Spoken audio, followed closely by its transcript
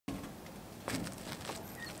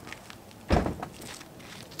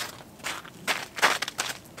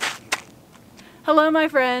Hello my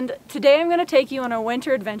friend, today I'm going to take you on a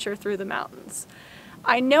winter adventure through the mountains.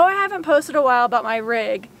 I know I haven't posted a while about my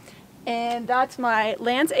rig, and that's my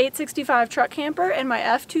Lance 865 truck camper and my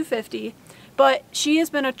F250, but she has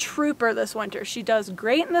been a trooper this winter. She does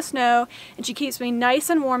great in the snow and she keeps me nice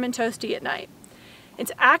and warm and toasty at night.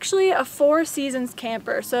 It's actually a 4 seasons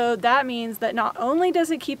camper, so that means that not only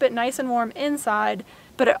does it keep it nice and warm inside,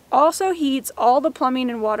 but it also heats all the plumbing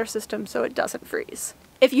and water systems so it doesn't freeze.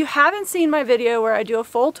 If you haven't seen my video where I do a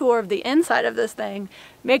full tour of the inside of this thing,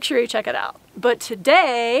 make sure you check it out. But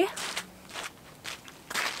today,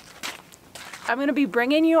 I'm going to be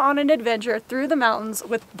bringing you on an adventure through the mountains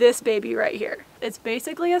with this baby right here. It's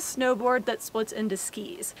basically a snowboard that splits into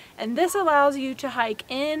skis, and this allows you to hike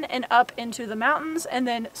in and up into the mountains and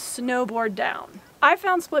then snowboard down. I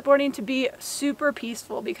found splitboarding to be super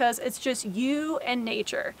peaceful because it's just you and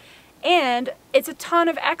nature. And it's a ton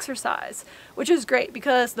of exercise, which is great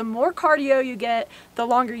because the more cardio you get, the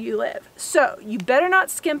longer you live. So you better not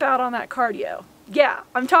skimp out on that cardio. Yeah,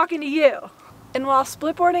 I'm talking to you. And while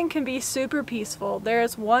splitboarding can be super peaceful, there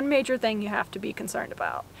is one major thing you have to be concerned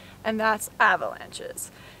about, and that's avalanches.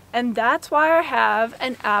 And that's why I have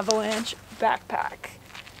an avalanche backpack.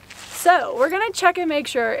 So we're gonna check and make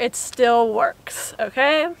sure it still works,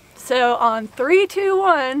 okay? So on 3, 2,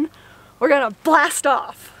 1, we're gonna blast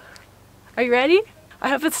off. Are you ready? I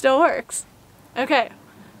hope it still works. Okay,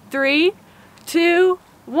 3, 2,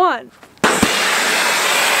 1.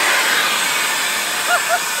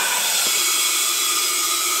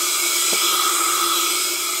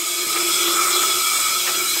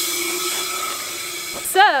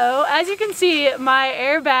 So, as you can see, my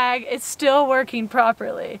airbag is still working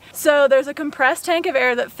properly. So there's a compressed tank of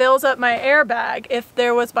air that fills up my airbag if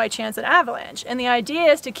there was by chance an avalanche. And the idea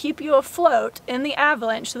is to keep you afloat in the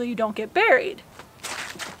avalanche so that you don't get buried.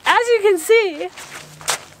 As you can see,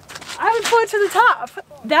 I would float to the top.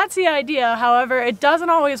 That's the idea, however, it doesn't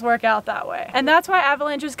always work out that way. And that's why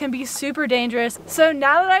avalanches can be super dangerous. So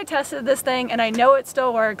now that I tested this thing and I know it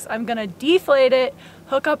still works, I'm gonna deflate it,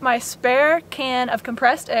 hook up my spare can of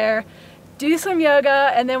compressed air, do some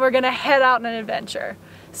yoga, and then we're gonna head out on an adventure.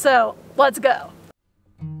 So, let's go.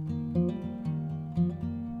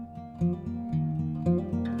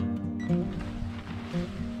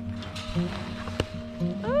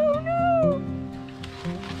 Oh no!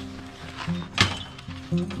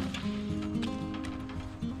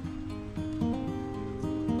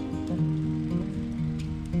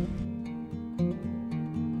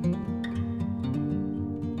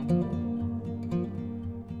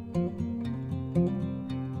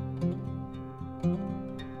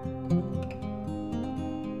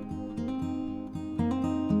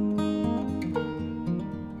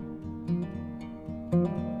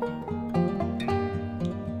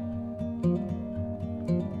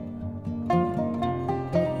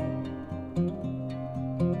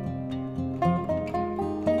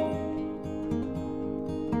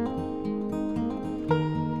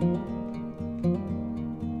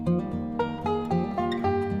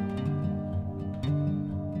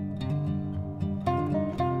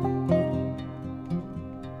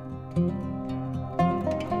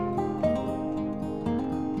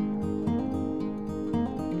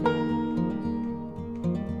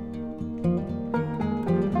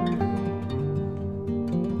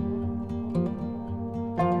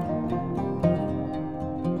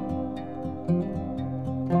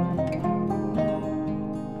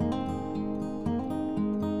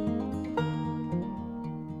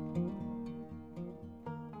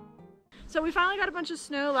 So we finally got a bunch of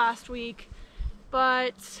snow last week,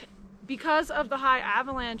 but because of the high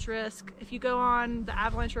avalanche risk, if you go on the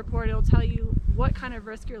avalanche report, it'll tell you what kind of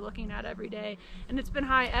risk you're looking at every day. And it's been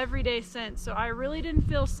high every day since. So I really didn't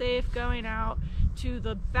feel safe going out to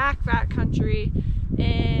the back country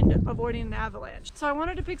and avoiding an avalanche. So I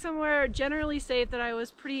wanted to pick somewhere generally safe that I was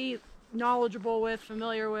pretty knowledgeable with,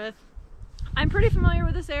 familiar with. I'm pretty familiar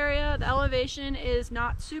with this area. The elevation is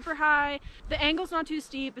not super high. The angle's not too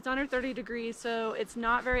steep. It's under 30 degrees, so it's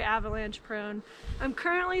not very avalanche prone. I'm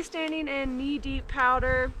currently standing in knee-deep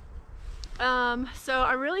powder. So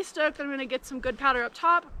I'm really stoked that I'm gonna get some good powder up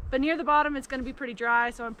top, but near the bottom it's gonna be pretty dry,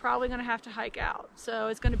 so I'm probably gonna have to hike out. So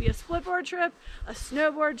it's gonna be a splitboard trip, a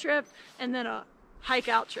snowboard trip, and then a hike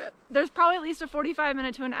out trip. There's probably at least a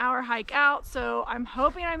 45-minute to an hour hike out, so I'm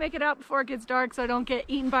hoping I make it out before it gets dark so I don't get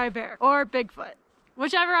eaten by a bear or Bigfoot,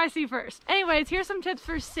 whichever I see first. Anyways, here's some tips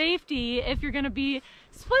for safety if you're gonna be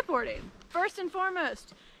splitboarding. First and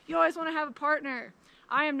foremost, you always wanna have a partner.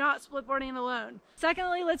 I am not splitboarding alone.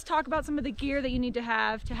 Secondly, let's talk about some of the gear that you need to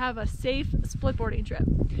have a safe splitboarding trip.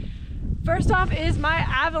 First off is my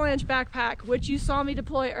avalanche backpack, which you saw me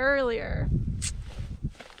deploy earlier.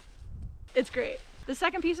 It's great. The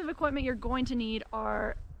second piece of equipment you're going to need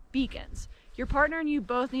are beacons. Your partner and you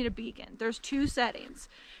both need a beacon. There's 2 settings.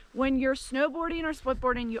 When you're snowboarding or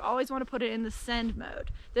splitboarding, you always want to put it in the send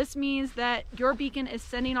mode. This means that your beacon is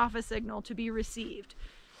sending off a signal to be received.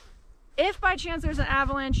 If by chance there's an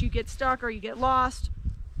avalanche, you get stuck or you get lost,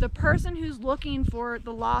 the person who's looking for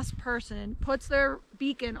the lost person puts their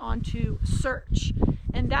beacon onto search,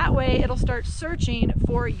 and that way it'll start searching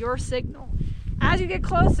for your signal. As you get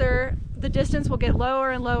closer, the distance will get lower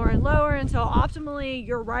and lower and lower until optimally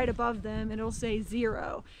you're right above them and it'll say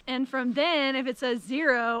 0. And from then, if it says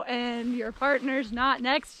 0 and your partner's not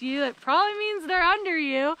next to you, it probably means they're under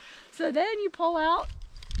you. So then you pull out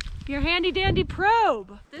your handy dandy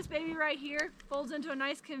probe. This baby right here folds into a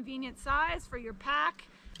nice convenient size for your pack.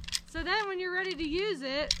 So then when you're ready to use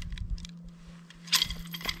it,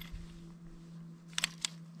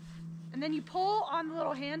 and then you pull on the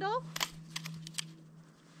little handle,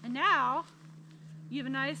 and now you have a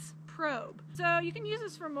nice probe. So you can use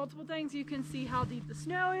this for multiple things. You can see how deep the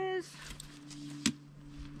snow is,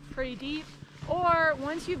 pretty deep. Or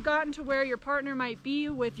once you've gotten to where your partner might be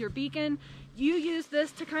with your beacon, you use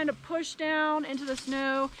this to kind of push down into the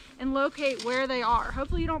snow and locate where they are.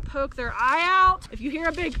 Hopefully you don't poke their eye out. If you hear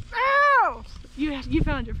a big, ow, you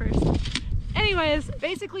found it first. Anyways,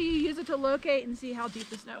 basically you use it to locate and see how deep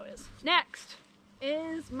the snow is. Next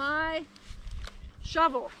is my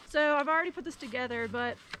shovel. So I've already put this together,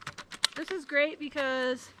 but this is great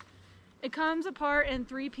because it comes apart in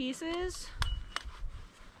 3 pieces.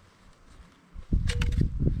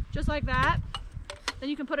 Just like that. Then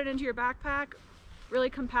you can put it into your backpack really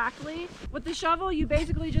compactly. With the shovel, you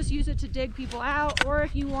basically just use it to dig people out, or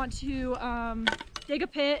if you want to dig a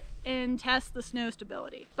pit and test the snow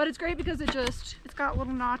stability. But it's great because it's got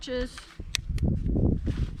little notches.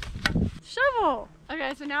 Shovel!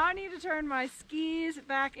 Okay, so now I need to turn my skis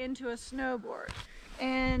back into a snowboard.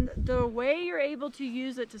 And the way you're able to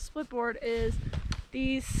use it to splitboard is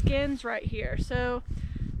these skins right here. So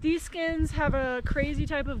these skins have a crazy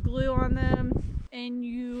type of glue on them, and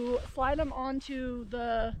you slide them onto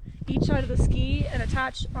each side of the ski and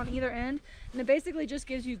attach on either end, and it basically just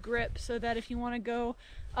gives you grip so that if you want to go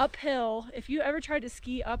uphill, if you ever tried to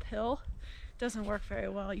ski uphill, it doesn't work very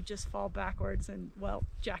well. You just fall backwards and, well,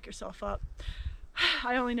 jack yourself up.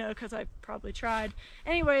 I only know because I probably tried.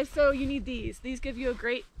 Anyway, so you need these. These give you a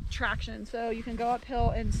great traction, so you can go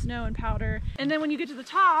uphill in snow and powder. And then when you get to the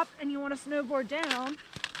top and you want to snowboard down,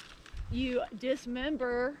 you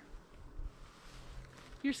dismember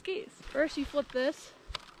your skis. First you flip this,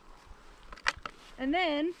 and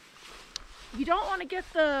then you don't want to get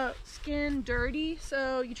the skin dirty,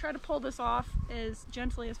 so you try to pull this off as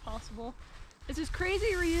gently as possible. It's this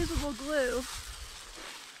crazy reusable glue.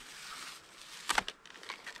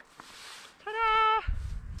 Ta-da!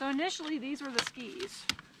 So initially these were the skis.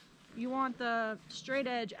 You want the straight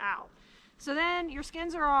edge out. So then your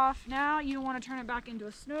skins are off. Now you want to turn it back into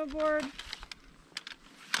a snowboard.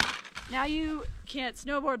 Now you can't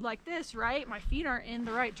snowboard like this, right? My feet aren't in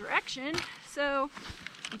the right direction. So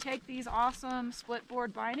you take these awesome split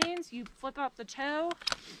board bindings, you flip up the toe,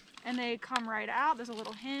 and they come right out. There's a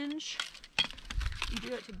little hinge. You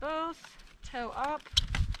do it to both, toe up.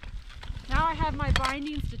 Now I have my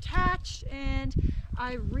bindings detached, and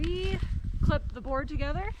I re-clip the board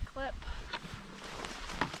together. Clip,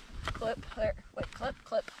 clip, there, wait, clip,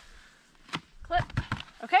 clip, clip.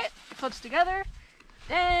 Okay, it clips together.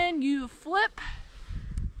 Then you flip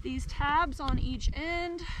these tabs on each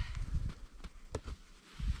end,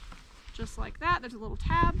 just like that. There's a little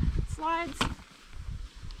tab, slides.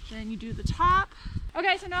 Then you do the top.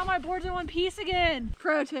 Okay, so now my board's in one piece again.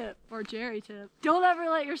 Pro tip, or Jerry tip. Don't ever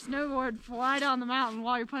let your snowboard fly down the mountain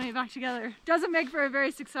while you're putting it back together. Doesn't make for a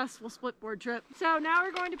very successful split board trip. So now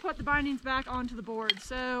we're going to put the bindings back onto the board.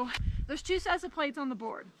 So there's 2 sets of plates on the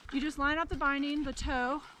board. You just line up the binding, the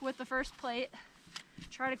toe, with the first plate.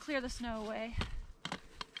 Try to clear the snow away.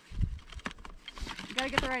 You gotta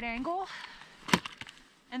get the right angle.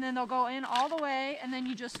 And then they'll go in all the way, and then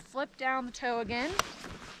you just flip down the toe again.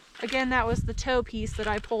 Again, that was the toe piece that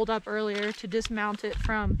I pulled up earlier to dismount it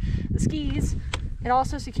from the skis. It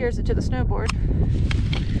also secures it to the snowboard.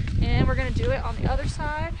 And we're gonna do it on the other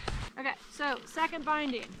side. Okay, so second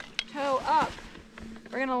binding, toe up.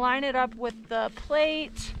 We're gonna line it up with the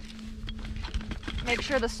plate. Make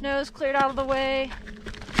sure the snow's cleared out of the way.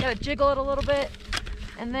 Gotta jiggle it a little bit,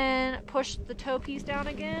 and then push the toe piece down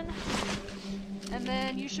again. And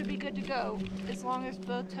then you should be good to go, as long as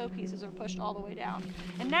both toe pieces are pushed all the way down.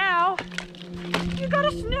 And now, you got a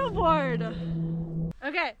snowboard!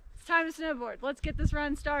 Okay, it's time to snowboard. Let's get this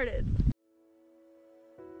run started.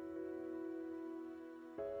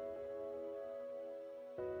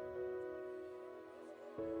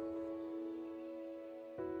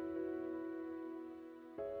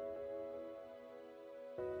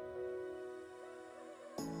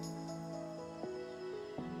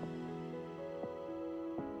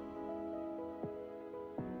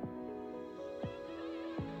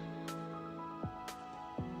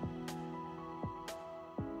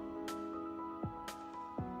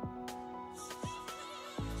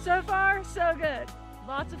 So far, so good.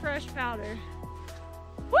 Lots of fresh powder.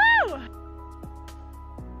 Woo!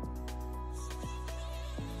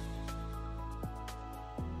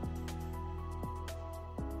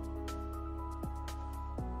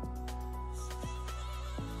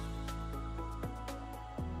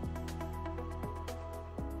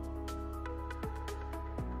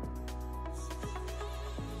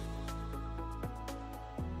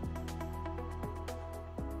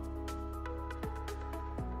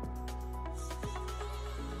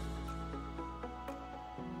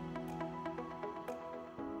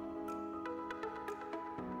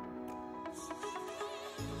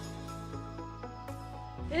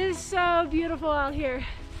 It is so beautiful out here.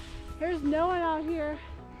 There's no one out here,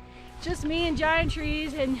 just me and giant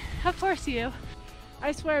trees, and of course you.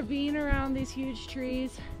 I swear, being around these huge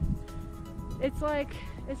trees, it's like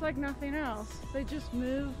nothing else. They just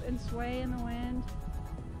move and sway in the wind.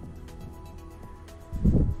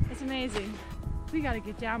 It's amazing. We gotta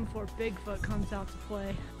get down before Bigfoot comes out to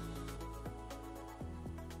play.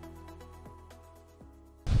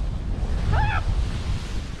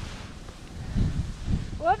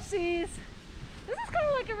 Whoopsies. This is kind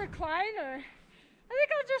of like a recliner. I think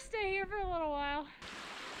I'll just stay here for a little while.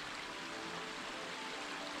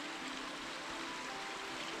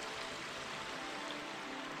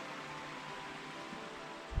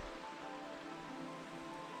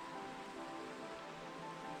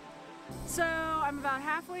 So I'm about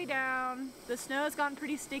halfway down. The snow has gotten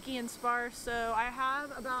pretty sticky and sparse, so I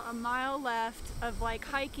have about a mile left of like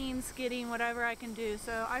hiking, skidding, whatever I can do.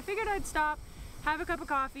 So I figured I'd stop, have a cup of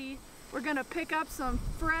coffee. We're gonna pick up some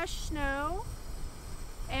fresh snow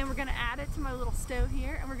and we're gonna add it to my little stove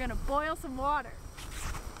here and we're gonna boil some water.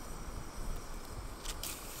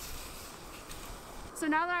 So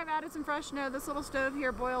now that I've added some fresh snow, this little stove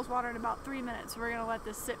here boils water in about 3 minutes. So we're gonna let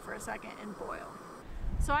this sit for a second and boil.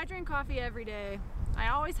 So I drink coffee every day. I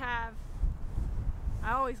always have,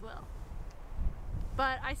 I always will.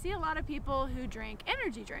 But I see a lot of people who drink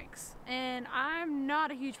energy drinks, and I'm not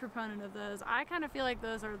a huge proponent of those. I kind of feel like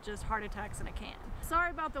those are just heart attacks in a can. Sorry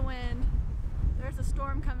about the wind. There's a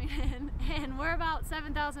storm coming in, and we're about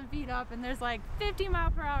 7,000 feet up, and there's like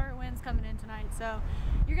 50-mile-per-hour winds coming in tonight, so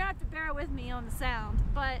you're gonna have to bear with me on the sound.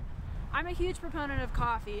 But I'm a huge proponent of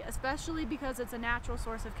coffee, especially because it's a natural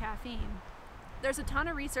source of caffeine. There's a ton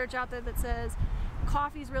of research out there that says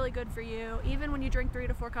coffee is really good for you, even when you drink 3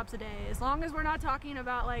 to 4 cups a day, as long as we're not talking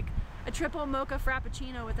about like a triple mocha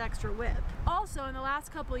frappuccino with extra whip. Also, in the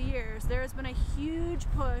last couple of years, there has been a huge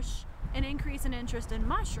push and increase in interest in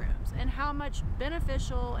mushrooms and how much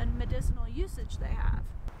beneficial and medicinal usage they have.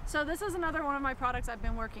 So this is another one of my products I've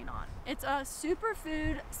been working on. It's a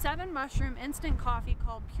superfood 7-mushroom instant coffee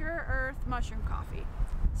called Pure Earth Mushroom Coffee.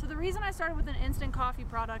 So the reason I started with an instant coffee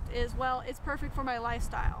product is, well, it's perfect for my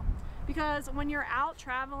lifestyle. Because when you're out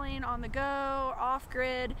traveling on the go, or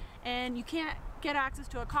off-grid, and you can't get access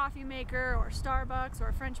to a coffee maker or Starbucks or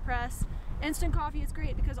a French press, instant coffee is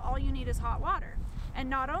great because all you need is hot water. And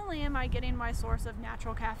not only am I getting my source of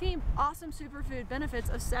natural caffeine, awesome superfood benefits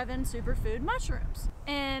of 7 superfood mushrooms.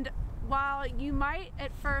 And while you might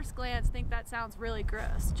at first glance think that sounds really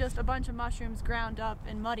gross, just a bunch of mushrooms ground up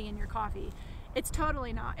and muddy in your coffee, it's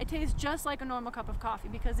totally not. It tastes just like a normal cup of coffee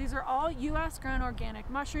because these are all US grown organic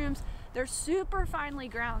mushrooms. They're super finely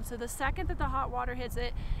ground, so the second that the hot water hits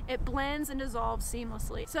it, it blends and dissolves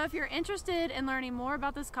seamlessly. So if you're interested in learning more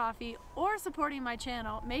about this coffee or supporting my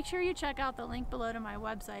channel, make sure you check out the link below to my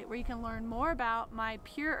website where you can learn more about my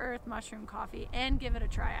Pure Earth mushroom coffee and give it a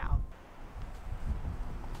try out.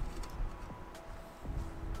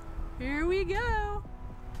 Here we go.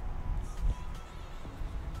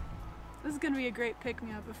 This is gonna be a great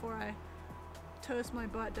pick-me-up before I toast my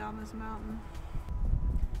butt down this mountain.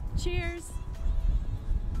 Cheers!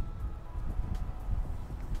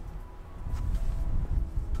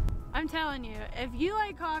 I'm telling you, if you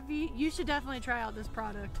like coffee, you should definitely try out this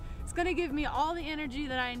product. It's gonna give me all the energy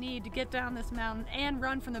that I need to get down this mountain and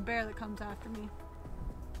run from the bear that comes after me.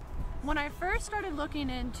 When I first started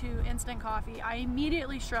looking into instant coffee, I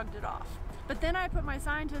immediately shrugged it off. But then I put my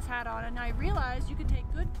scientist hat on and I realized you could take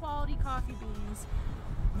good quality coffee beans,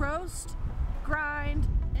 roast, grind,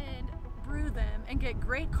 and brew them and get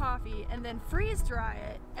great coffee and then freeze dry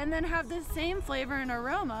it and then have the same flavor and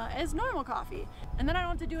aroma as normal coffee. And then I don't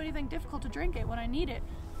have to do anything difficult to drink it when I need it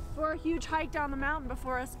for a huge hike down the mountain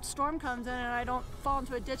before a storm comes in and I don't fall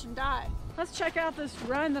into a ditch and die. Let's check out this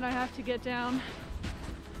run that I have to get down.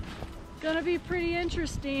 Gonna be pretty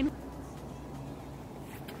interesting.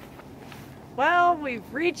 Well,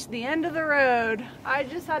 we've reached the end of the road. I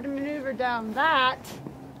just had to maneuver down that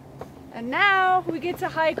And now we get to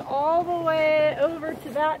hike all the way over to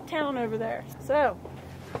that town over there. So,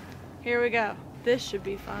 here we go. This should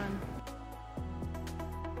be fun.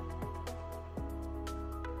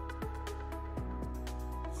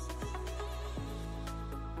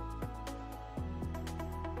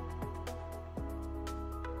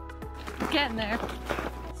 Getting there.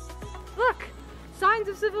 Look! Signs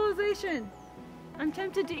of civilization! I'm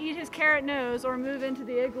tempted to eat his carrot nose or move into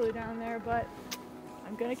the igloo down there, but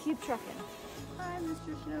I'm gonna keep trucking. Hi,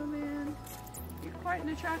 Mr. Snowman. You're quite an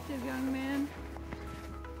attractive young man.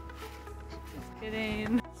 Just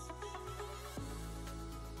kidding.